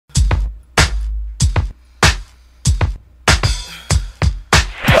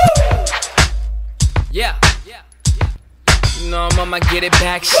know I'm on my get it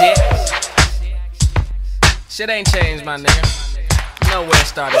back shit. Shit ain't changed, my nigga. You know where it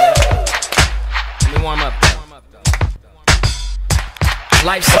started at. Let me warm up though.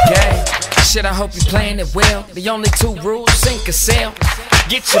 Life's a game. Shit, I hope you playing it well. The only two rules, sink or sail.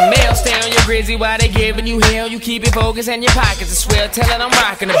 Get your mail, stay on your grizzly while they giving you hell. You keep it focused and your pockets are swell. Tellin' I'm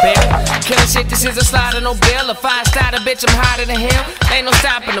rockin' the bell. Killin' shit, this is a slide no bill. A 5-star, bitch, I'm hotter than hell. Ain't no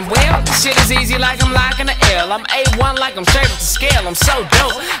stopping them. Well, this shit is easy like I'm locking the L. I'm A1 like I'm straight up the scale. I'm so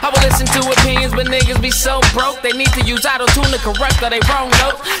dope. I will listen to opinions, but niggas be so broke. They need to use auto-tune to correct all they wrong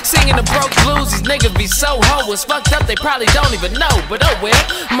notes. Singing the broke blues, these niggas be so ho. It's fucked up, they probably don't even know. But oh well,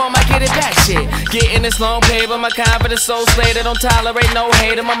 I'm on my get it back shit. Getting this long paper, my confidence so slated. Don't tolerate no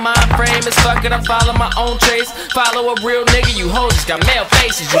hater, my mind frame is fucking. I follow my own trace. Follow a real nigga, you hoes got male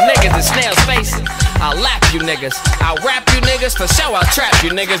faces. You niggas is snails faces. I'll lap you niggas, I'll rap you niggas. For sure I'll trap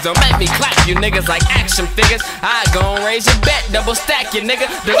you niggas. Don't make me clap you niggas like action figures. I gon' raise your bet, double stack you nigga.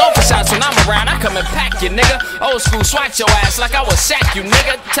 The go for shots when I'm around, I come and pack you nigga. Old school swat your ass like I was sack you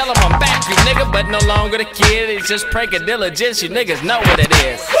nigga. Tell them I'm back you nigga, but no longer the kid. It's just prank a diligence, you niggas know what it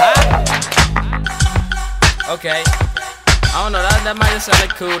is. Huh? Okay, I don't know, that might have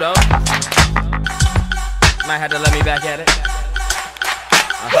sounded cool though. Might have to let me back at it.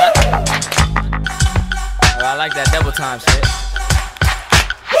 Oh, I like that double time shit.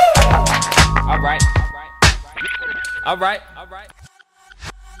 Alright. Alright.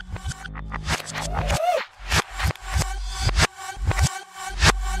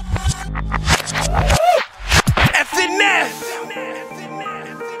 FNF.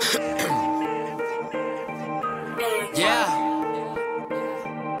 Yeah.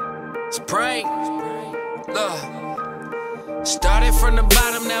 Spring. Started from the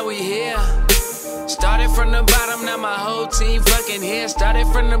bottom, now we here. Started from the bottom, now my whole team fucking here. Started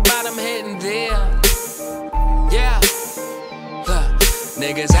from the bottom, heading there. Yeah.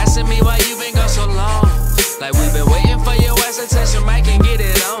 Niggas asking me why you been gone so long. Like we been waiting for your ass to touch your mic and get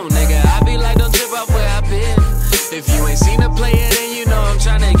it on. Nigga, I be like, don't trip off where I been. If you ain't seen a player, then you know I'm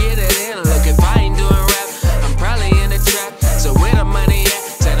tryna get it in. Look, if I ain't doing rap, I'm probably in the trap. So where the money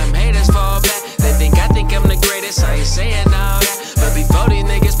at? Tell them haters fall back. They think I think I'm the greatest, I ain't saying all that. But before these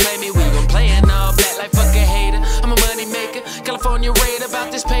niggas play me, we gon' play in all black like fuck a hater. I'm a money maker, California raid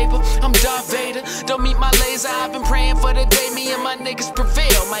about this paper. I'm Darth Vader, don't meet my laser. I've been praying for the day me and my niggas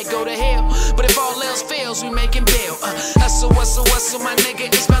prevail. Might go to hell, but if all else fails, we making bail. Hustle, my nigga,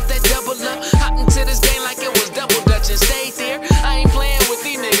 it's about that double up. Hot into this game like it was double dutch and stay there. I ain't playing with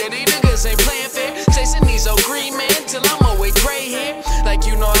these niggas ain't playing fair. Chasing these old green men till I'm always gray hair. Like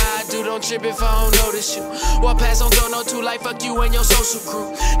you know how I do, don't trip if I don't notice you. Walk past, don't throw no two like fuck you and your social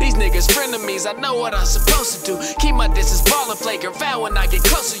crew. These niggas frenemies, I know what I'm supposed to do. Keep my distance, ball and flagrant foul when I get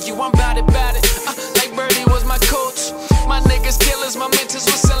close to you. I'm bout it. Like Birdie was my coach. My niggas killers, my mentors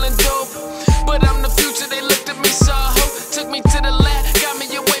was selling dope. But I'm the future, they looked at me, saw hope. Took me to the lab, got me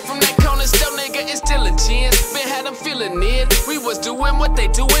away from that corner store, nigga, it's still a chance. Been had them feeling it. We was doing what they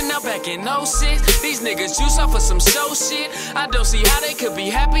doing now back in 06. These niggas juice off of some show shit. I don't see how they could be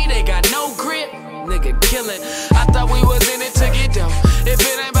happy, they got no grip. Nigga killing. I thought we was in it to get dough. If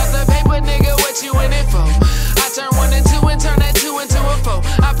it ain't about the paper, nigga, what you in it for? I turn 1 and 2 and turn that 2 into a 4.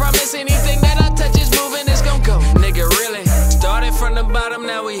 I promise anything that I touch is moving, it's gon' go. Nigga, really. Started from the bottom,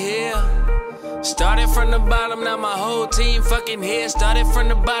 now we here. Started from the bottom, now my whole team fucking here. Started from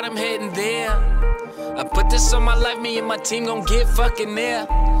the bottom, heading there. I put this on my life, me and my team gon' get fucking there.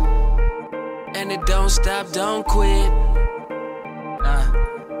 And it don't stop, don't quit.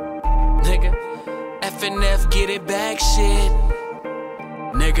 Nigga, FNF get it back shit.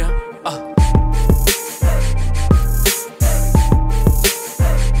 Nigga,